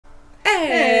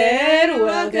And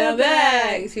welcome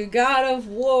back to God of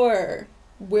War,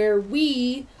 where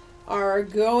we are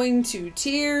going to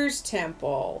Tyr's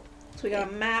temple. So we got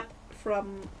a map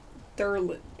from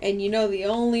Durlin. And you know the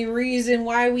only reason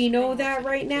why we know that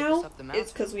right now?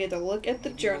 It's because we had to look at the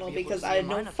journal because I had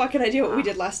no fucking idea what we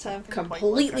did last time.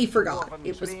 Completely forgot.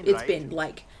 It's been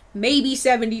like maybe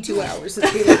 72 hours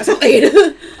since we last played.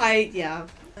 Yeah.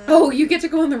 Oh, you get to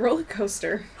go on the roller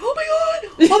coaster. Oh my god!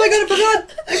 Oh my god,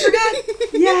 I forgot!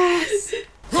 Yes!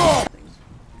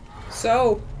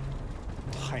 So,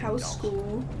 how's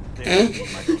school?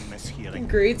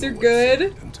 Grades are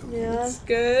good. Yeah. It's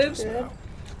good.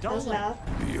 How's math?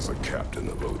 He is a captain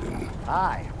of Odin.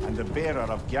 Aye, and the bearer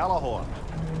of Gjallarhorn.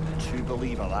 True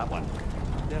believer, that one.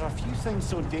 There are few things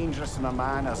so dangerous in a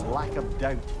man as lack of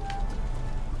doubt.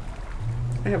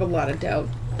 I have a lot of doubt.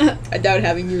 I doubt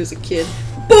having you as a kid.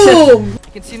 Boom! I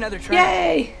can see another train.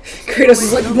 Yay! Kratos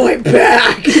is like, my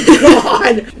back!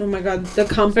 God! Oh my god, the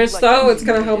compass though, it's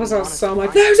gonna help us out so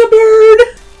much. There's a bird!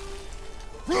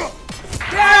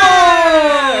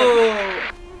 Go!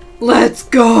 Let's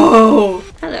go!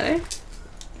 Hello.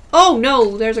 Oh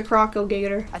no, there's a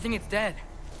crocodile. I think it's dead.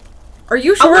 Are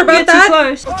you sure about that? Too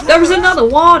close. There was another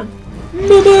one!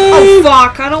 Oh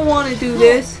fuck, I don't want to do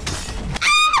this.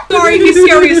 Sorry, he's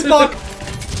scary as fuck.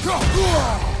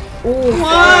 Ooh,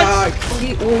 what?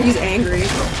 He's angry.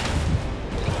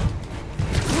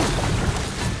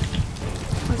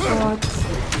 Oh god.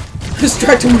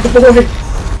 Distract him with the boy.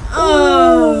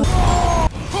 Oh.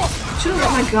 Should've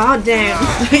let my goddamn.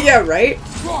 Yeah, right?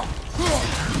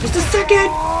 Just a second.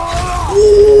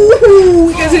 Ooh,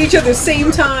 we guys hit each other at the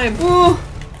same time. Oh,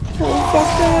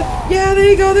 fuck that. Yeah, there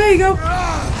you go, there you go.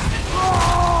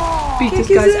 Beat this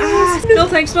guy's ass. No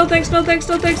thanks, no thanks, no thanks,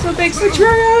 no thanks, no thanks.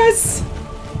 Atreus!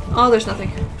 Oh, there's nothing.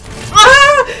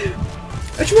 Ah!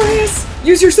 Atreus!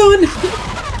 Use your son!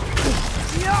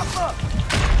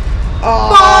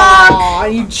 Oh,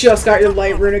 you just got your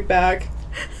light runic back.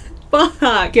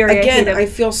 Fuck. Gary, again, I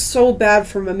feel so bad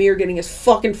for Mimir getting his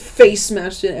fucking face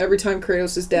smashed in every time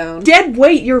Kratos is down. Dead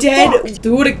weight, you're dead. Fucked.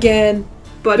 Do it again.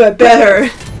 But better.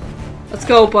 Let's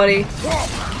go, buddy.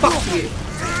 Fuck you.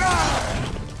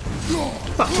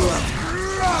 Fuck you up.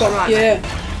 Fuck yeah.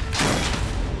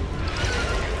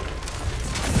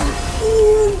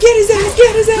 Ooh, get his ass!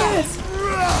 Get his ass!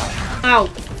 Ow,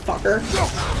 fucker.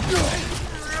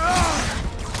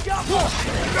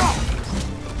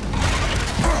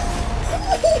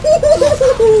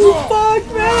 Fuck,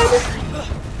 man!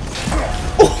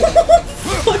 Oh,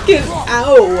 fucking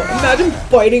ow! Imagine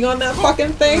biting on that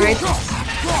fucking thing. Right.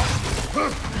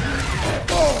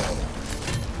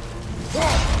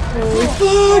 Holy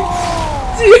fuck!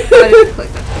 Dude!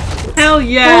 Hell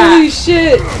yeah! Holy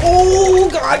shit! Oh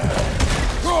god!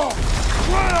 Oh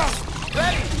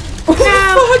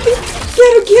fuck!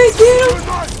 Get him!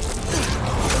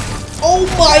 Oh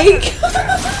my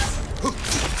god!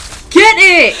 Get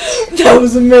it! That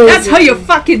was amazing. That's how you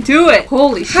fucking do it.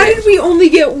 Holy shit! How did we only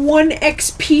get 1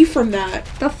 XP from that?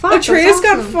 The fuck? Atreus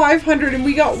got 500 and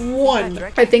we got 1.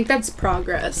 I think that's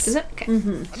progress. Is it? Okay.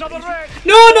 Mm-hmm.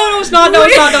 No, it's not. No,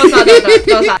 it's not. No,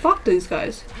 it's not. Fuck these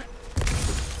guys.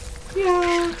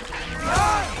 Yeah.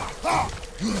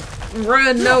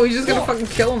 Run! No, he's just gonna fucking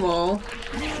kill them all.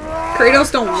 Kratos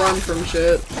don't run from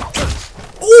shit.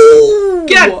 Ooh!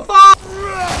 Get fucked!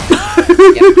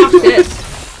 Yeah, fuck this.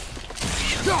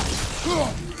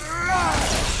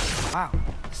 Wow,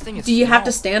 this thing is Do you small. have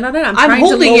to stand on it? I'm I'm trying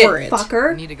holding to lower it, it.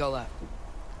 fucker. I need to go left.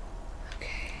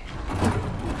 Okay.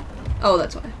 Oh,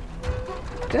 that's why.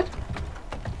 Good?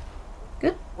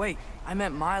 Good? Wait, I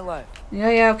meant my left.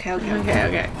 Yeah,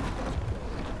 okay.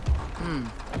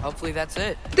 Hopefully that's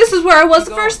it. This is where I was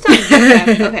the first time.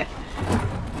 Okay.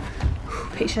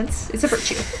 Patience is a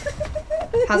virtue.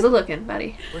 How's it looking,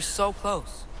 buddy? We're so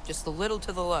close. Just a little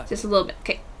to the left. Just a little bit.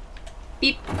 Okay.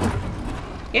 Beep.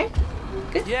 Yeah?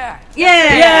 Good? Yeah.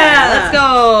 Yeah! Let's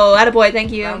go! Attaboy,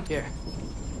 thank you. Around here.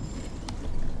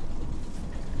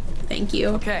 Thank you.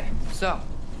 Okay, so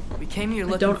we came here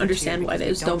looking. I don't for understand cheating why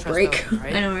because those we don't trust break. Odin,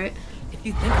 right? I know, right? If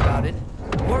you think about it,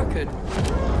 war could.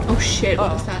 Oh shit,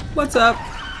 what is that? What's up?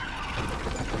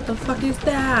 What the fuck is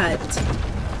that?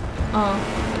 Oh.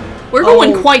 We're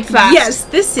going quite fast. Yes,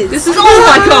 this is. Oh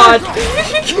my god! Oh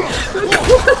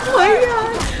my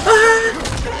god!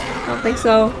 I don't think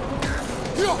so.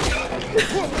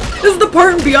 This is the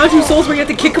part in Beyond Two Souls where you have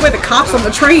to kick away the cops on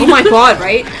the train. Oh my god,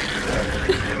 right?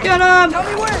 Get him! Tell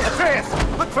me where! Atreus!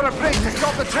 Look for a break to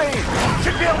stop the train!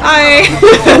 Should be able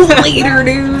Later,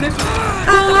 dude.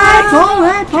 Pull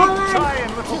it!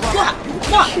 Trying, little one.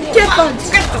 Get the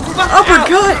fuck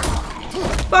uppercut.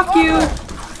 Fuck you!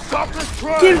 Stop this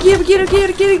train! Get him.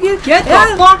 Get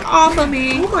the fuck off of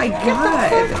me! Oh my god.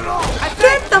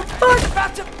 Get the fuck!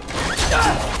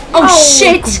 Oh,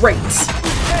 shit! Great.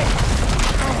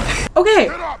 Okay.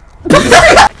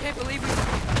 I can't believe you.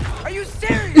 Are you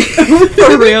serious?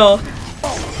 For real.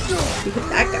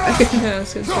 That guy. Yeah, I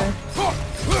was gonna say.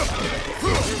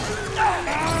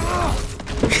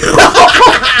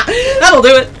 That'll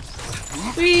do it.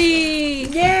 Whee!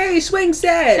 Yay, swing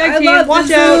set. Tag I team, love watch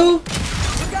the out. zoo.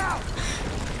 Look out!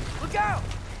 Look out!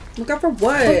 Look out for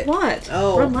what? What?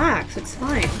 Oh. Relax, it's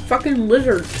fine. Fucking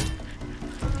lizard.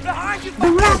 Behind you!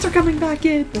 The rats are coming back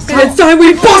in. It's time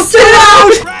we bust it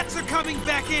out! Rats are coming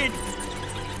back in!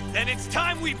 Then it's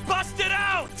time we bust it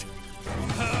out!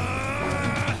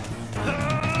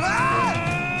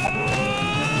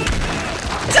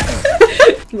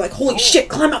 I'm like, holy shit,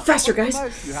 climb up faster, guys.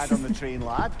 Mouse you had on the train,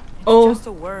 lad. Oh, Just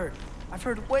a word. I've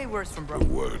heard way worse from The bro.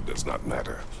 word does not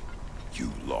matter.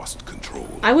 You lost control.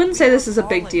 I wouldn't say this is a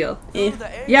big deal. Through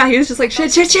the air. Yeah, he was just like,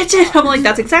 shit. I'm like,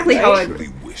 that's exactly how I... Really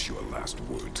wish your last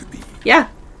word to be. Yeah.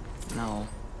 No.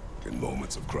 In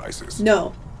moments of crisis,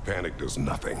 No. panic does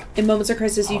nothing. In moments of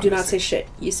crisis, you do not say shit.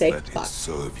 You say Let it fuck.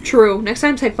 serve you. True. Next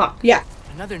time, say fuck. Yeah.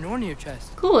 Another Nornir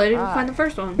chest. Cool, I didn't find the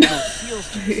first one.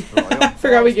 I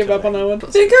forgot we gave up on that one.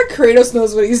 Thank God Kratos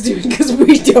knows what he's doing because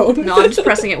we don't. No, I'm just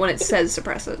pressing it when it says to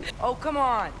press it. Oh, come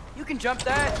on. You can jump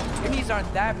that. Your knees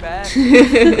aren't that bad.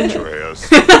 Atreus.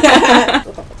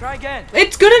 Try again.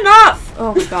 It's good enough!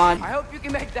 Oh my god. I hope you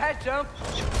can make that jump.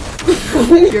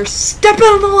 You're stepping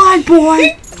on the line,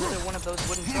 boy! Another one of those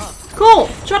wooden jumps. Cool!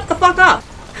 Shut the fuck up!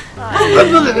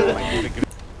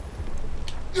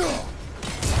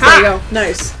 There you go.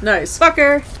 Nice. Nice.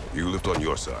 Fucker! You lift on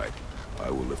your side. I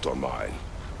will lift on mine.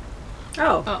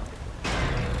 Oh.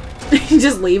 You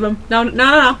just leave him.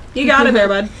 No. You got it there,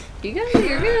 bud. You got it,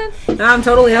 you're good. I'm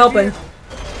totally helping.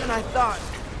 And I thought,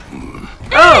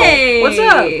 Hey! What's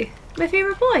up? My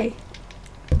favorite boy.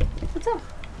 What's up?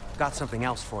 Got something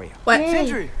else for you. What?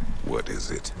 Sindri, What is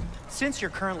it? Since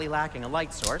you're currently lacking a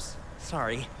light source,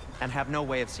 sorry, and have no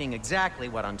way of seeing exactly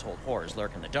what untold horrors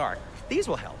lurk in the dark, these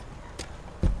will help.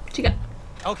 What you got?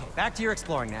 Okay, back to your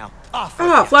exploring now. Off.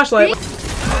 Ah, flashlight.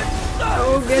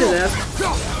 Oh, get his ass.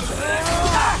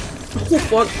 Oh,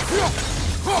 fuck.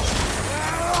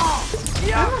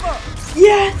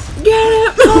 Yes! Get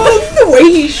it! Oh, the way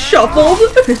he shuffled.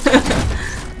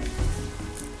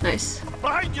 Nice.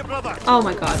 Behind you, brother. Oh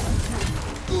my god.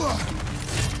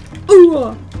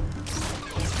 Ooh.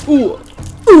 Ooh.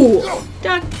 Ooh.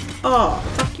 Duck. Oh.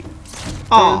 Fuck you.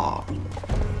 Aw.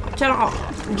 Jenna.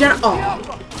 Jenna. Oh.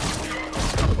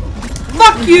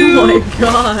 Fuck you! Oh my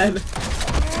god.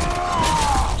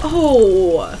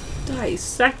 Oh.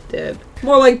 Dissected.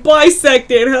 More like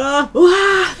bisected, huh?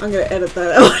 I'm gonna edit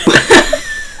that out.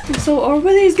 I'm so over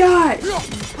these guys.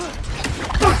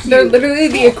 They're literally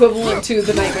the equivalent to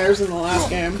the nightmares in the last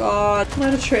game. God,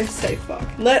 let Atreus say fuck.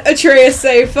 Let Atreus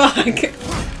say fuck. Beat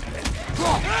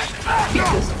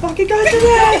this fucking guy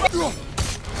today!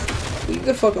 You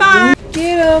can fucking Bye.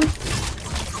 get him.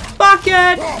 Fuck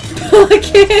it! Fuck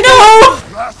it. No!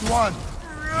 Last one.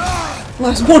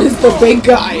 Last one is the big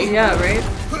guy. Yeah, right?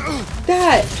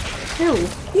 That. Ew.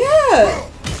 Yeah.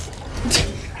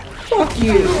 Fuck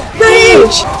you.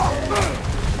 Rage!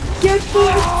 Get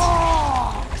fucked.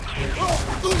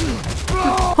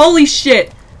 Holy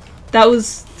shit! That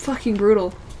was fucking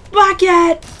brutal. Fuck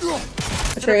it!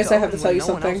 Atreus, I have to tell you No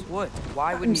one else something. would.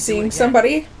 Why would I'm you do seeing it again?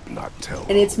 somebody, Not tell.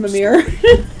 and it's Mimir.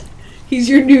 He's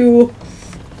your new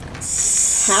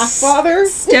half-father.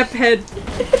 Stephead.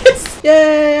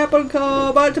 Yay, apple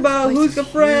call, Bataba, who's your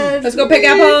friend? Let's go pick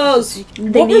apples.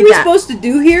 What were need we that. supposed to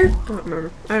do here? I don't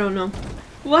remember. I don't know.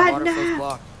 What Water flow's now?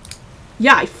 blocked.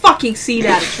 Yeah, I fucking see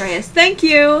that, Atreus. Thank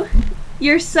you.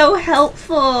 You're so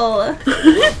helpful.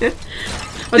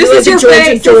 This is your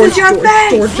face! This is your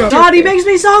face! God, he makes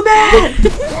me so mad!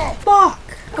 Fuck.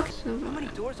 Okay. How many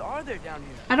doors are there down here?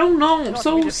 I don't know. I'm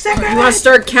so sick of You want to it.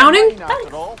 start counting?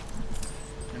 After all.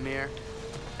 Namir,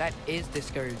 that is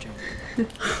discouraging.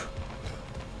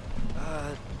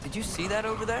 Did you see that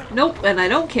over there? Nope, and I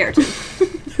don't care to.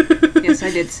 Yes,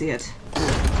 I did see it.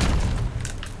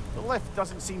 The lift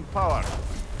doesn't seem powered.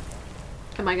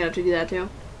 Am I gonna have to do that too?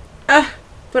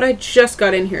 But I just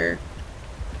got in here.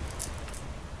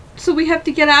 So we have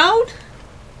to get out?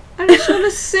 I just want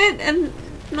to sit and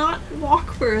not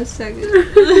walk for a second.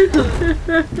 Okay.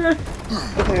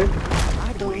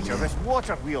 I wager this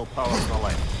water wheel powers the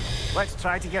lift. Let's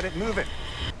try to get it moving.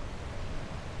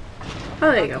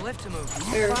 Oh, there you The go. lift to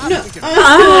move.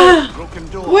 No. Broken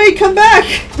door. Wait, come back!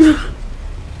 Are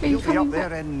you You'll be up coming there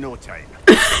back? in no time.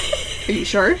 Are you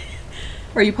sure?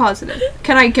 Are you positive?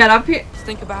 Can I get up here? Just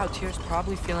think about how Tyr's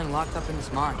probably feeling locked up in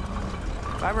his mind.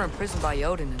 If I were imprisoned by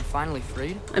Odin and finally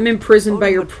freed, I'm imprisoned by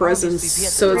Odin your would probably presence, be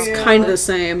at the so top it's of kind of the the list.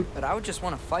 same. But I would just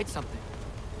want to fight something.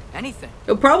 Anything.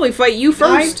 He'll probably fight you I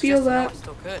first. feel Just know that. I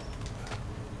still could.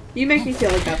 You make me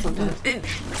feel like that sometimes.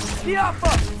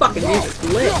 Fucking music's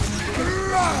lit.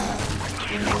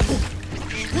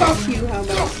 Fuck you, how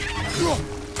about?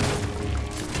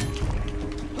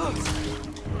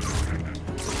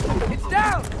 It's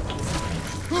down!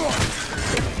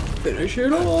 Finish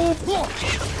it off.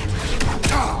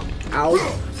 Ow.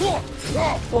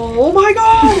 Oh my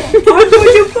god! I'm going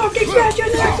to fucking catch you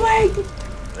next week!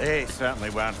 They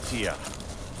certainly weren't here.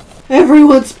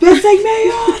 Everyone's pissing me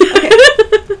off! Okay.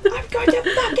 I'm going to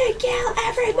fucking kill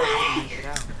everybody!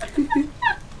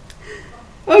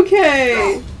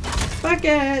 Okay. Fuck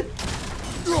it.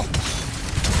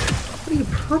 What are you,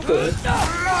 purple?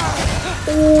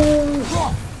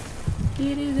 Oh.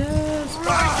 It is us.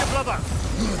 Behind you, brother!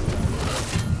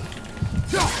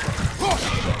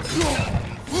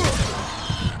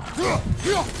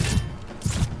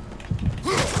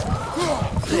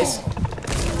 Nice.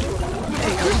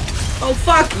 Oh,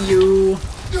 fuck you.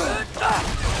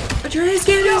 Atreus,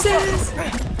 get his ass.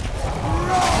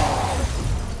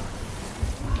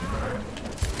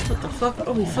 What the fuck?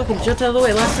 Oh, he fucking jumped out of the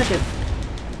way last second.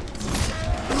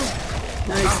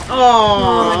 Nice.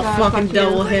 Oh, God, fucking fuck you.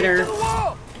 double hitter. To the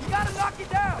wall! You gotta knock it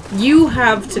down! You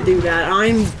have to do that.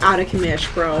 I'm out of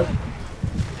commish, bro.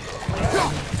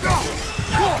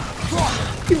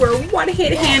 You are one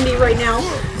hit handy right now.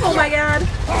 Oh my god.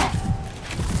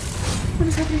 What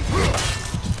is happening?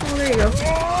 Oh, there you go.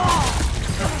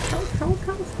 Help.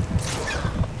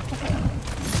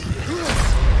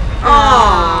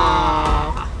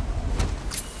 Aww.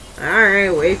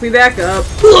 Alright, wake me back up.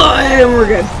 And we're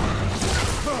good.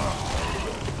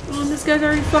 Oh, this guy's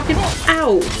already fucking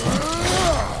out.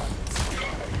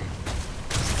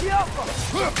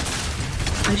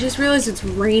 I just realized it's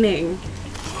raining.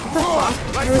 What the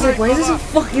fuck? I was like, why is it so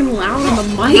fucking loud on the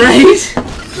mic? Right?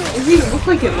 It didn't look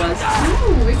like it was.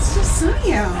 No, it's just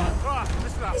sunny out.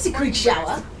 It's a quick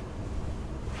shower.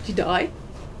 Did you die?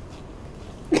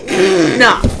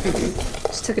 Nah.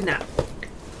 Just took a nap.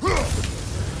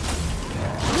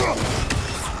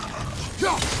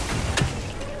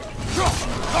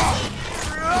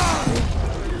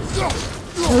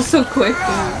 That was so quick.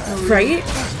 Right?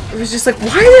 It was just like, why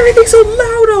is everything so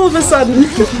loud all of a sudden?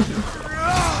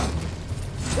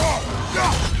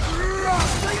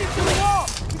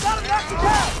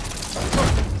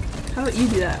 How about you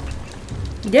do that?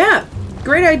 Yeah.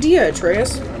 Great idea,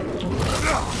 Atreus.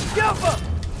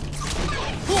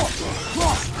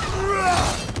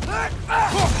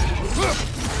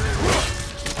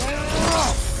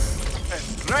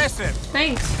 Impressive!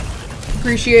 Thanks.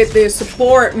 Appreciate the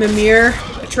support, Mimir.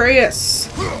 Atreus.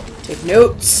 Take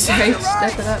notes. Okay,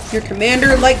 step it up. Your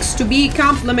commander likes to be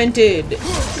complimented.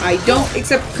 I don't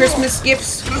accept Christmas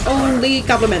gifts, only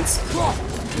compliments.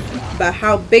 About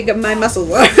how big my muscles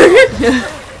are.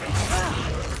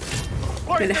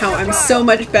 And how I'm so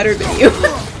much better than you.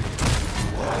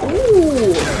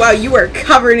 Ooh, wow, you are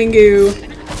covered in goo.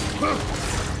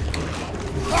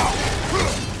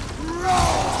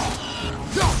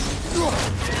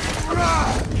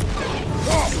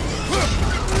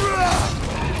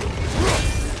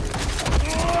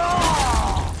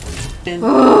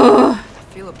 I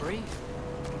feel a breeze.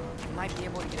 I might be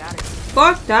able to get out of here.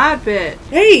 Fuck that bit.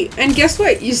 Hey, and guess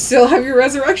what? You still have your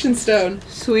resurrection stone.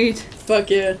 Sweet. Fuck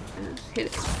yeah. Hit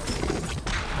it.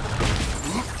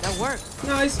 That worked.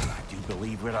 Nice. I do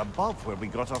believe we're above where we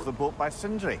got off the boat by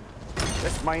Sindri.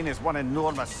 This mine is one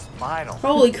enormous spiral.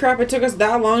 Holy crap, it took us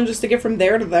that long just to get from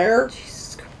there to there.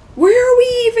 Where are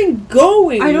we even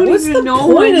going? I don't What's even the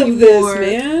know point anymore. of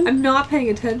this, man? I'm not paying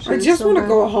attention. I just so want to bad.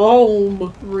 go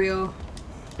home. Real.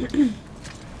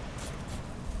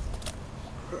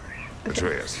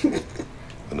 Atreus,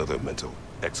 another mental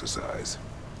exercise.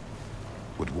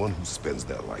 Would one who spends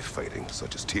their life fighting,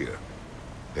 such as Tyr,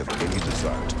 have any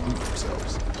desire to prove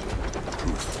themselves?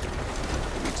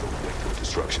 Proof leads a wake of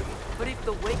destruction. But if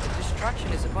the wake of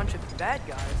destruction is a bunch of bad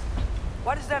guys,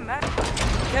 why does that matter?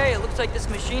 Okay, it looks like this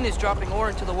machine is dropping ore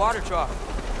into the water trough.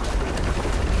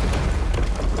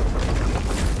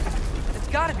 It's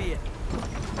gotta be it.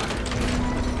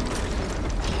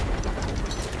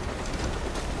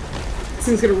 This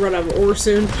thing's gonna run out of ore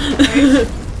soon.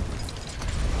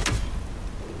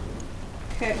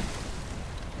 Okay.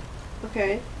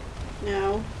 Okay.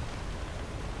 Now.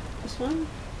 This one?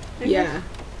 Yeah.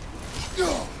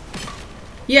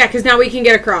 Yeah, because now we can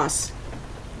get across.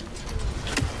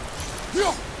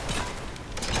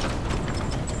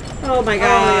 Oh my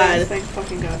god. Yes, thank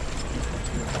fucking god.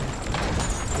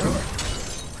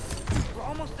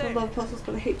 I love puzzles,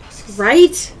 but I hate puzzles.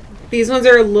 Right? These ones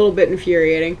are a little bit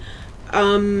infuriating.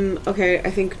 Okay,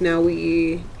 I think now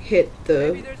we hit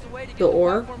the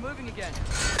ore.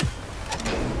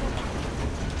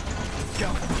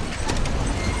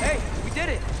 Hey, we did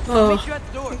it. Oh. Meet you at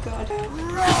the door. God.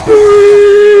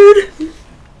 Bird!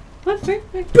 What?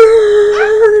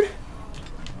 Bird!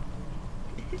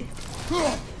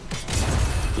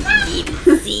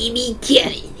 See me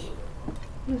getting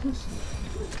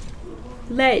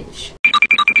ledge.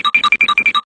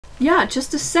 Yeah,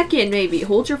 just a second, maybe.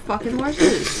 Hold your fucking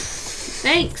horses.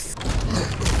 Thanks.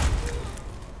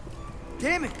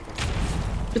 Damn it.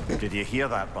 Did you hear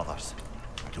that, brothers?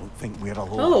 I don't think we're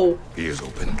alone. Oh. Ears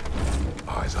open,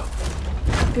 eyes up.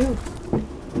 Ew.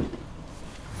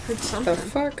 Heard The something.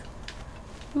 fuck?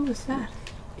 Who was that?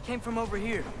 It came from over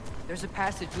here. There's a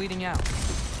passage leading out.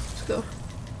 Let's go.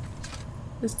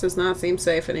 This does not seem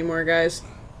safe anymore, guys.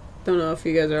 Don't know if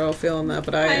you guys are all feeling that,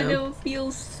 but I am. don't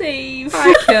feel safe.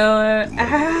 I kill it.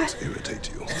 Ah.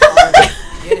 Irritate you.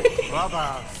 Get it.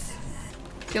 Brothers!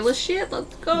 Kill a shit.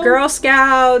 Let's go. Girl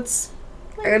Scouts!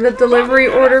 I got a delivery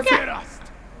order for.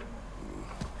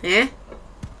 Eh?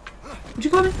 What'd you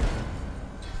call me?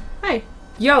 Hi.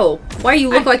 Yo, why you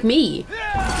look like me?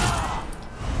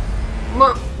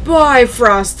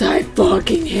 Bifrost, I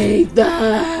fucking hate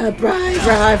that. Bifrost,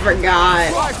 I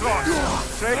forgot.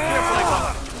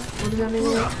 What does that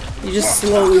mean? You just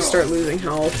slowly start losing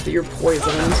health. You're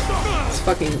poisoned. It's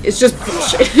fucking. It's just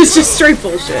bullshit. It's just straight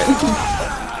bullshit.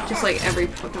 Just like every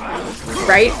fucking person.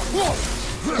 Right?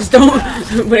 Just don't.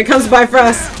 When it comes to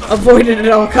Bifrost, avoid it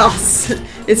at all costs.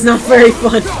 It's not very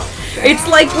fun. It's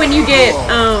like when you get,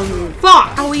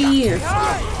 fuck! Owie!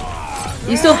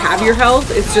 You still have your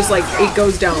health, it's just like, it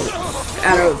goes down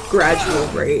at a gradual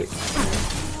rate.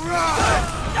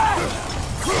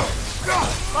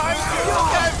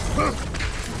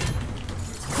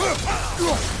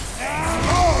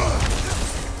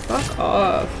 Fuck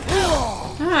off.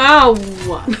 Ow!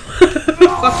 Fuck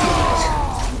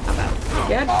you.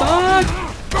 Get fucked!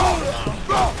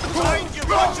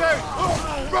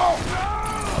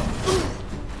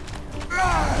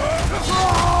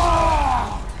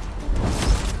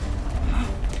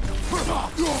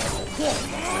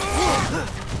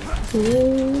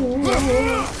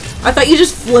 I thought you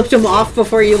just flipped him off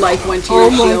before you like went to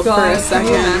your shield for a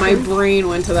second. My brain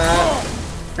went to that.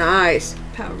 Nice.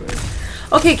 Power move.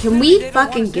 Okay, can we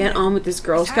fucking get on with this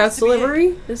Girl Scouts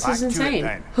delivery? This is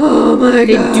insane. Oh my They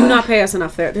god. do not pay us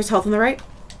enough there. There's health on the right?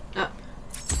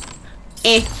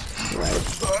 Eh. Right.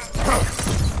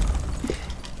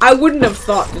 I wouldn't have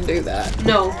thought to do that.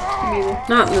 No, me neither.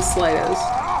 Not in the slightest.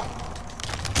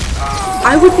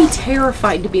 I would be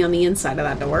terrified to be on the inside of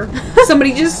that door.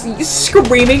 Somebody just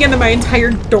screaming and then my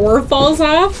entire door falls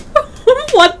off.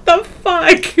 What the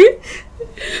fuck?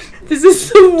 This is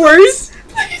the worst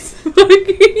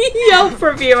fucking Yelp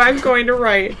review I'm going to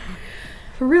write.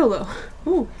 For real though.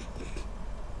 Ooh.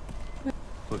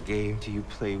 What game do you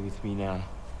play with me now?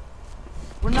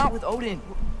 We're not with Odin.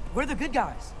 We're the good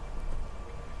guys.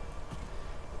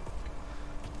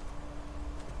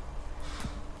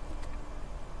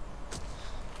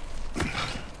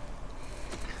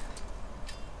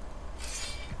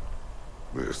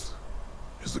 This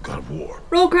is the god of war.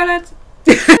 Roll credits.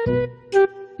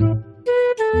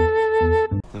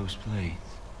 Those blades.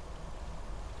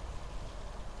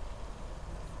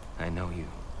 I know you.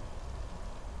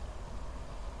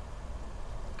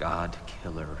 God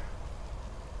killer.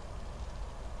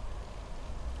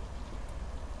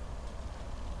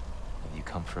 Have you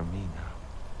come from me now?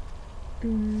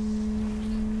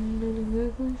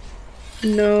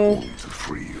 No. To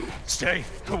free you. Stay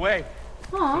away.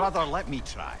 Aw. Brother, let me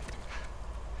try.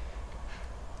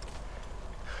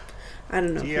 I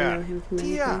don't know if I know him from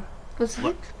anything. What's that?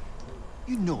 Look,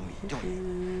 you know me, don't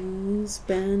you? He's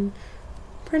been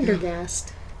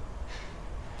Prendergast.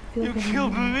 You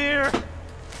killed Mimir.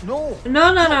 No.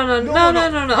 No.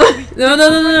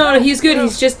 No. He's good.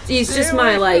 He's just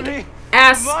my like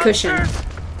ass cushion.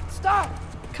 Stop!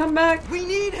 Come back. We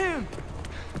need him!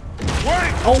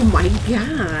 Oh my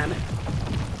god.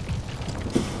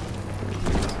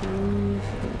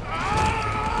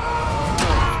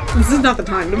 This is not the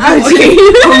time to be looking.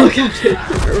 Oh my god.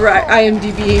 Right,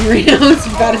 IMDbing right now. It's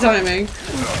bad timing.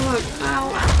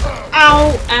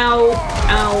 Ow.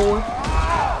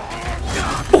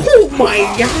 Oh my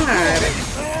god.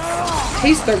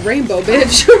 Taste the rainbow,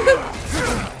 bitch.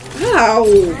 Ow.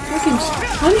 Fucking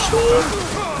punch me?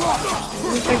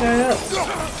 Where's that guy up?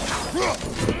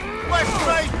 Left,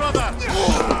 right, brother.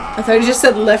 I thought he just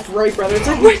said left, right, brother. It's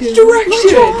like, which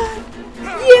direction?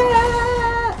 Yeah.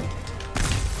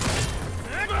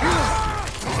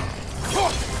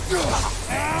 Get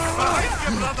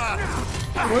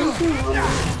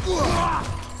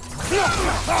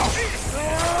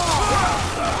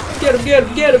him, get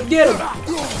him, get him, get him!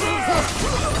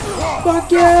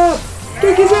 Fuck yeah!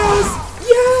 Kick his ass!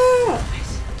 Yeah!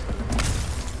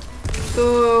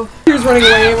 So Tears running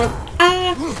away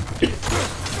and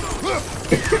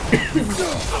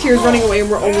Tears running away and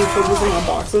we're only focusing on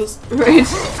boxes. Right.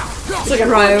 It's like a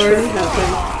priority kind of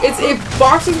thing. It's if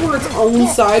boxes were its own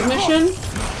side mission,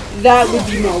 that would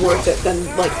be more worth it than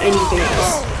like anything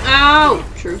else. Ow!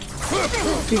 True.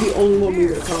 It'd be the only one we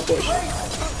would accomplish.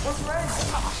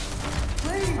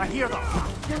 I hear them.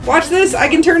 Watch this! I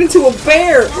can turn into a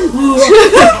bear!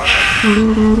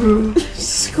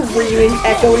 Screaming,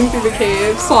 echoing through the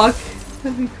caves. Fuck.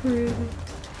 That'd be crazy.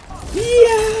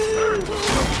 Yeah!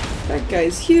 That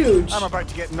guy's huge. I'm about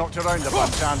to get knocked around a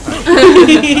bunch, aren't I?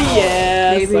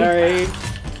 Yeah, maybe. Sorry.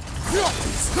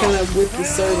 It's kind of with the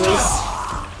service.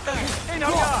 Hey, no,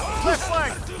 left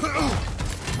flank.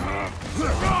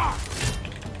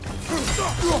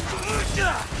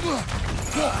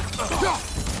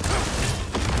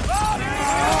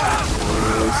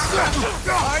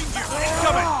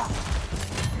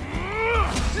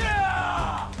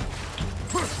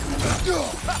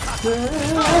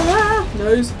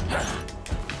 Nice.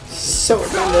 So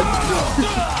offended.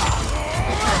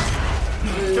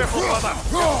 Careful, brother.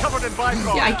 Covered in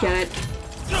bipod. Yeah, I get it.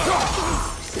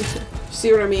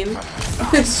 See what I mean?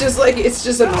 It's just like, it's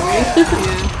just annoying.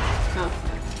 Yeah.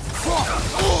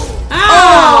 Oh.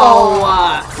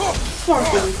 Ow!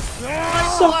 Fucking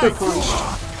sucker punched.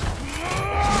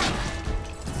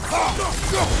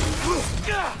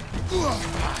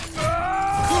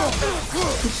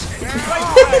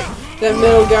 That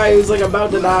middle guy who's like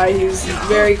about to die, he's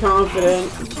very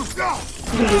confident. He's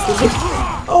just like,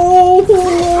 oh,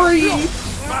 Lori!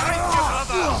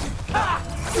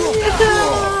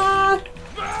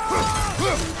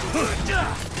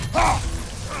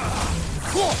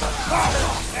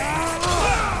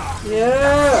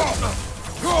 Yeah!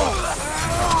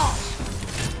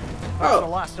 Oh,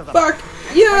 fuck!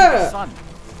 Yeah!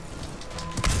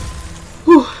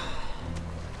 Whew.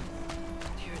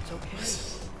 Dear, it's okay.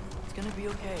 It's gonna be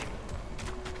okay.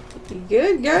 You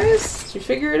good, guys? Did you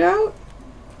figure it out?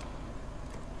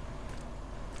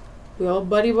 We all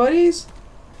buddies?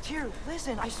 Tyr,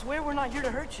 listen, I swear we're not here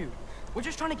to hurt you. We're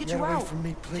just trying to get you away out. from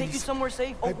me, please. Take you somewhere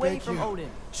safe, away from Odin.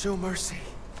 Show mercy.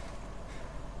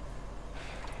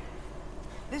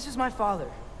 This is my father.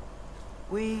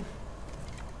 We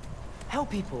help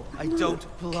people. I don't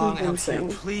belong out here, Convincing.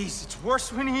 please. It's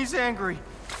worse when he's angry.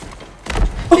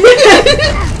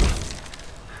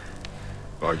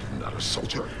 Are you not a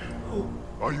soldier?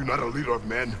 Are you not a leader of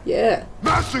men? Yeah.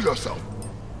 Master yourself!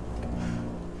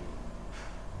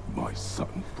 My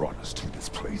son brought us to this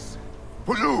place.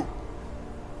 For you!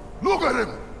 Look at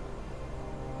him!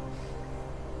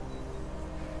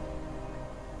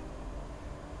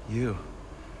 You.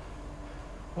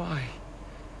 Why?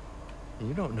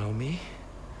 You don't know me.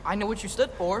 I know what you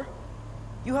stood for.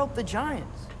 You helped the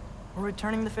Giants. We're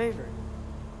returning the favor.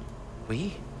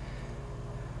 We?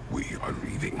 We are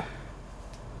leaving.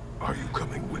 Are you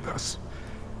coming with us?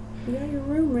 You got your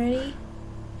room ready.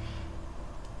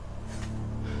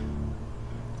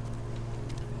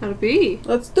 Gotta be.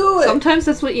 Let's do it! Sometimes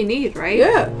that's what you need, right?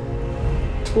 Yeah.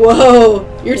 Whoa,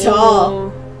 you're tall.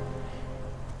 Whoa.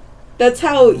 That's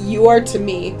how you are to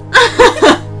me.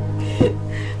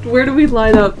 Where do we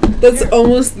line up? That's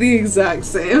almost the exact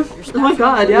same. Oh my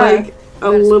god, yeah. Like, a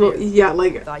little, yeah,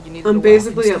 like, I'm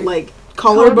basically at, like,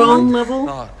 collarbone level.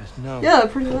 Oh, no. Yeah,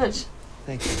 pretty much.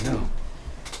 Thank you, no.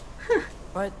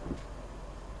 But...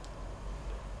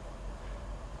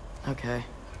 Okay.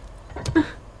 I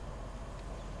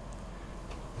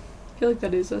feel like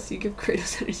that is us. You give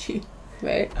Kratos energy.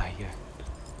 Right?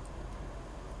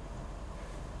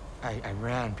 I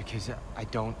ran because I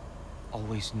don't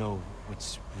always know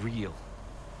what's real.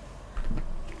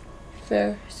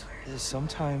 Fair.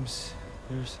 Sometimes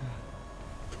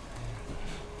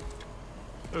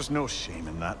There's no shame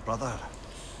in that, brother.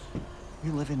 We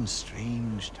live in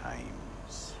strange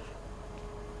times.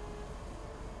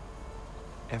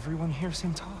 Everyone hears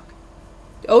him talk.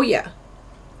 Oh, yeah.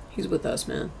 He's with us,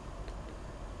 man.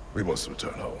 We must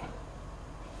return home.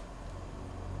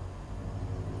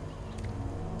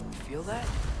 Feel that?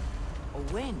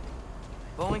 A wind.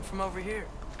 Blowing from over here.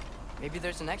 Maybe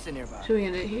there's an exit nearby. Should we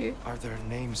end it here? Are there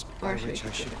names by which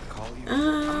I should call you?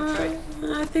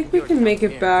 I think we can make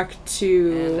it back And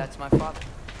to... that's my father,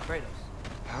 Kratos.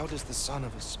 How does the son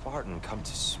of a Spartan come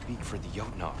to speak for the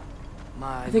Jotnar?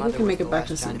 My I think we mother can was make it the back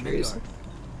to last giant Sentries. Midgard.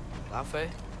 Laufey?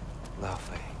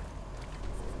 Laufey.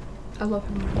 I love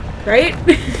him. Right?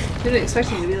 Didn't expect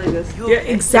him to be like this. Yeah,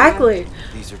 exactly.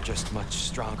 These are just much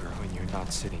stronger when you're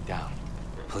not sitting down.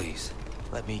 Please,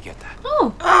 let me get that.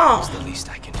 Oh. It's the least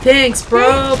I can do. Thanks,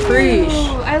 bro. Preach.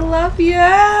 I love you.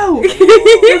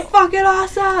 You're fucking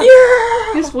awesome.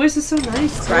 Yeah. His voice is so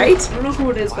nice, too. Right? I don't know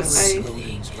who it is, but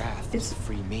Odin's wrath it's to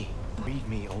free me. Freed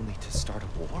me only to start a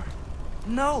war?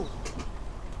 No.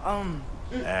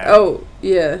 Oh,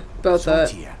 yeah. About that.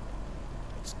 Tyr,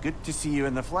 it's good to see you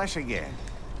in the flesh again.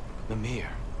 Mimir.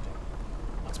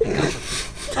 What's become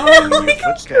of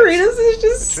Kratos is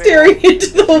just staring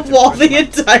into the wall the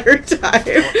entire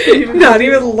time. Not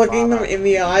even looking them in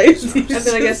the eyes. And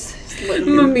then I guess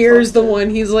Mimir's the one.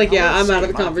 He's like, yeah, I'm out of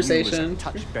the conversation.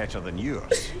 Touch better than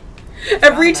yours.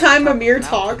 Every time Mimir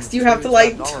talks, you have to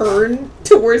like turn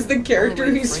towards the character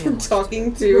he's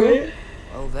talking to.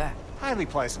 Oh, that. Highly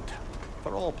pleasant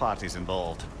for all parties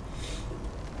involved.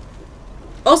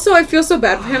 Also, I feel so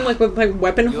bad for him, like with my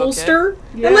weapon You okay? holster,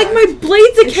 Yeah. and like my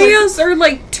blades of chaos are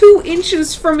like 2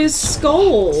 inches from his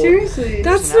skull. Seriously.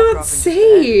 That's There's an not outcropping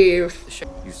safe.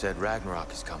 You said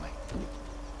Ragnarok is coming.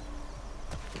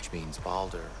 Which means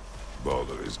Baldur.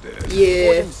 Baldur is dead. Yeah.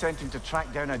 Odin sent him to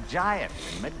track down a giant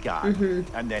in Midgard,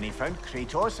 and then he found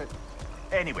Kratos.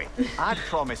 Anyway, I'd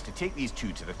promised to take these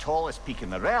two to the tallest peak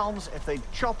in the realms if they'd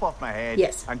chop off my head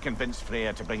Yes. and convince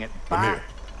Freya to bring it back.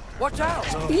 Watch out.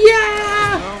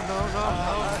 Yeah.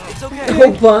 It's okay.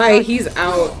 Oh, bye. He's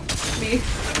out. Me.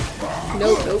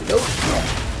 Nope.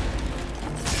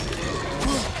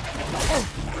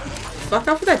 Fuck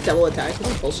off with that double attack.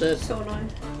 That's bullshit. So annoying.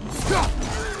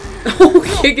 Oh,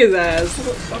 kick his ass.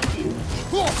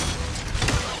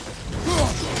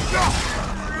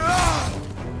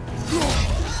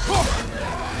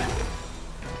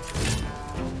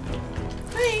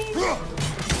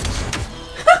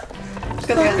 Just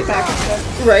gotta get the back and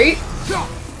stuff. Right?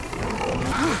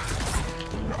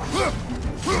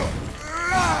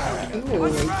 Oh my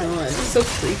god, it's so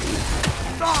creepy.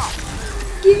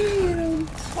 Get him!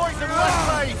 Poison left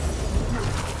side!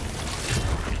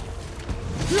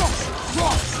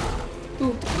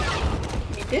 Ooh.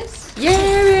 Need this? Yeah,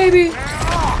 baby!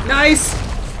 Nice!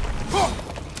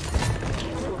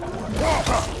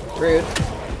 Rude.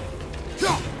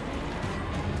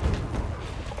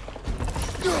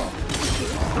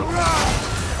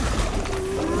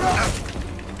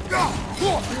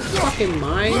 Fucking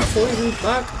mind poison,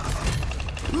 fuck.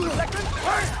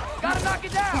 Gotta knock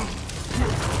it down.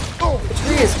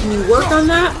 Atreus, can you work on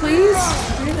that, please? I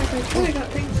totally got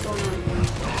things going on.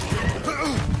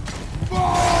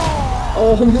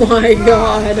 Oh my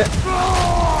god.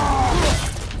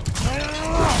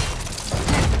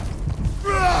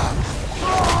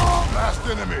 Last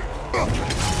enemy.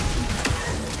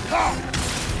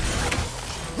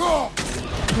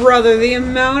 Brother, the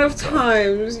amount of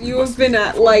times you have been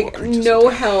at, like, no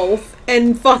health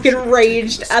and fucking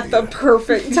raged at the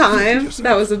perfect time.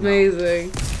 That was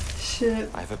amazing. Shit.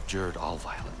 I've abjured all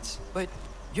violence. But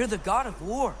you're the god of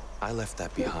war. I left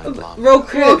that behind long Roll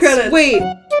ago. credits. Wait.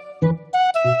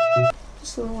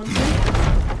 Just a little one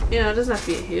thing. You know, it doesn't have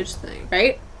to be a huge thing.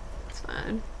 Right? It's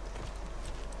fine.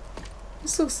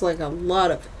 This looks like a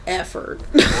lot of effort.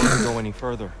 I won't go any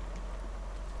further.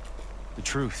 The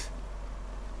truth.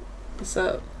 What's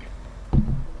up?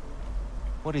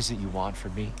 What is it you want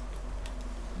from me?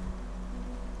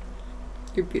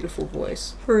 Your beautiful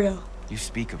voice. For real. You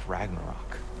speak of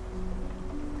Ragnarok.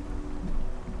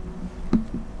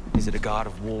 Is it a god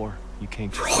of war you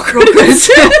came to?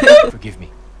 Forgive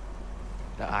me.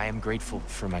 I am grateful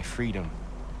for my freedom.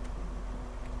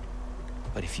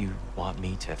 But if you want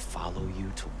me to follow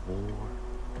you to war,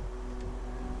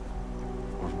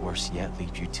 or worse yet,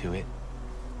 lead you to it,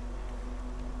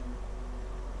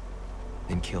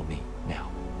 then kill me now.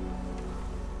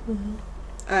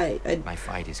 I My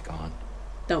fight is gone.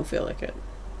 don't feel like it.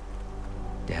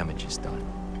 Damage is done.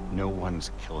 No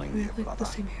one's killing you, Like brother. the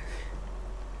same hair.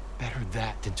 Better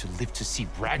that than to live to see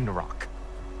Ragnarok.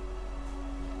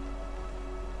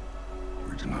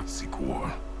 We do not seek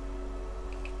war.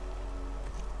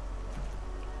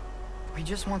 We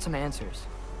just want some answers.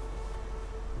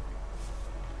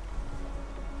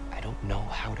 I don't know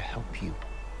how to help you.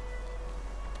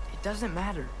 It doesn't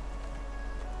matter.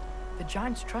 The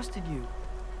giants trusted you.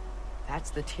 That's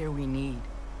the Tyr we need.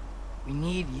 We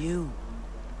need you.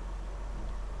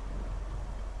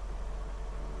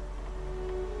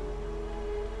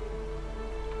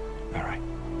 All right.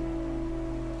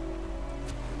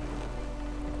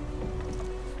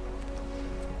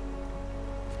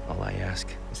 All I ask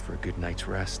is for a good night's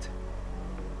rest.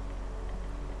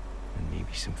 And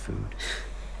maybe some food.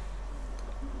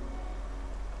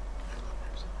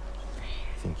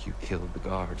 think you killed the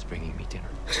guards bringing me dinner.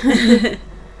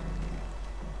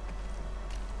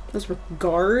 Those were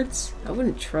guards? I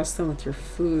wouldn't trust them with your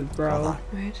food, bro.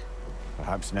 Right.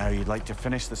 Perhaps now you'd like to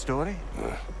finish the story?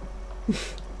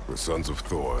 The sons of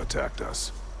Thor attacked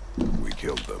us. We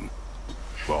killed them.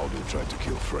 Baldur tried to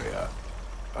kill Freya.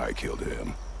 I killed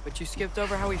him. But you skipped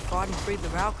over how we fought and freed the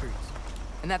Valkyries.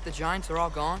 And that the giants are all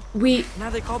gone. Now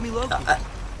they called me Loki.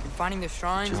 And finding the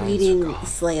shrines. We didn't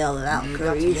slay all the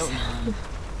Valkyries.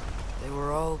 They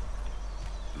were all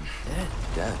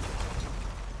dead.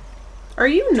 Are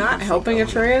you not helping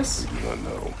Atreus?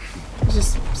 No. He's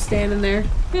just standing there.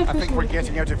 Yeah, I think we're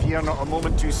getting out of here not a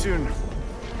moment too soon.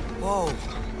 Whoa,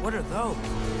 what are those?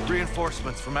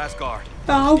 Reinforcements from Asgard.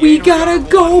 Oh, we gotta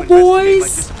go,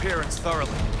 boys! Disappearance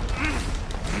thoroughly.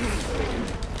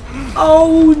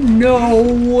 Oh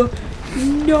no!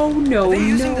 No. Are they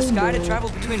using the sky to travel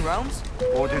between realms?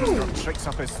 Odin's got tricks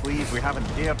up his sleeve we haven't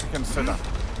dared to consider.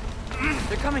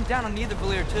 They're coming down on Neither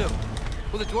Valir too.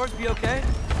 Will the dwarves be okay?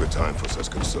 The time for such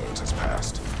concerns has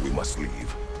passed. We must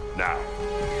leave. Now.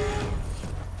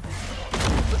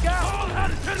 Look out!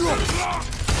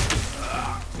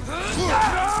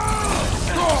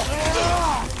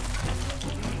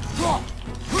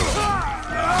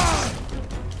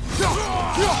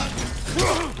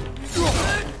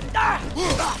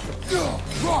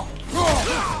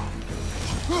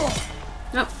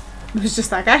 Nope. It was just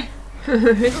that guy.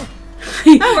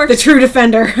 The true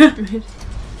defender.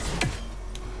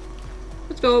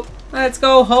 Let's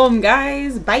go home,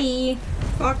 guys. Bye.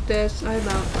 Fuck this. I'm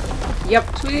out.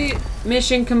 Yep. Sweet.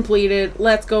 Mission completed.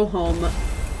 Let's go home.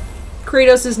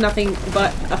 Kratos is nothing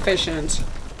but efficient.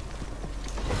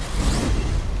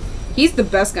 He's the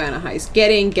best guy in a heist.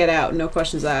 Get in, get out. No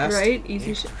questions asked. Right?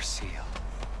 Easy shit.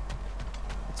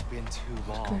 It's been too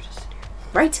long.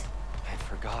 Right? I'd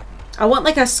forgotten. I want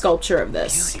like a sculpture of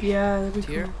this. Yeah, that'd be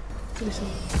Here. cool.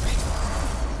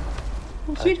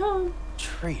 Oh, sweet home.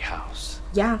 Treehouse.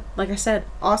 Yeah, like I said,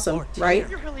 awesome, right?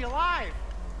 You're really alive.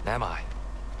 Am I?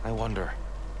 I wonder.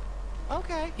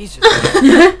 Okay. He's just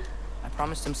I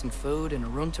promised him some food and a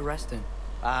room to rest in.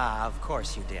 Ah, of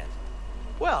course you did.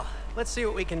 Well, let's see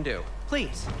what we can do.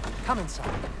 Please, come inside.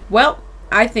 Well,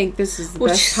 I think this is the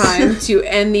best time to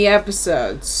end the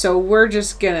episode. So we're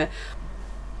just gonna...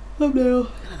 Oh no.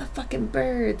 Oh, the fucking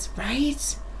birds,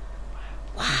 right?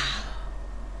 Wow.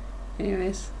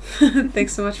 Anyways,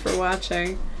 thanks so much for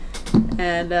watching.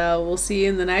 And we'll see you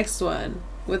in the next one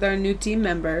with our new team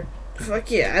member.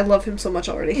 Fuck yeah, I love him so much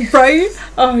already. Right?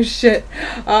 Oh shit.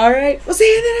 Alright, we'll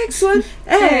see you in the next one.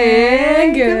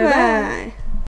 And goodbye.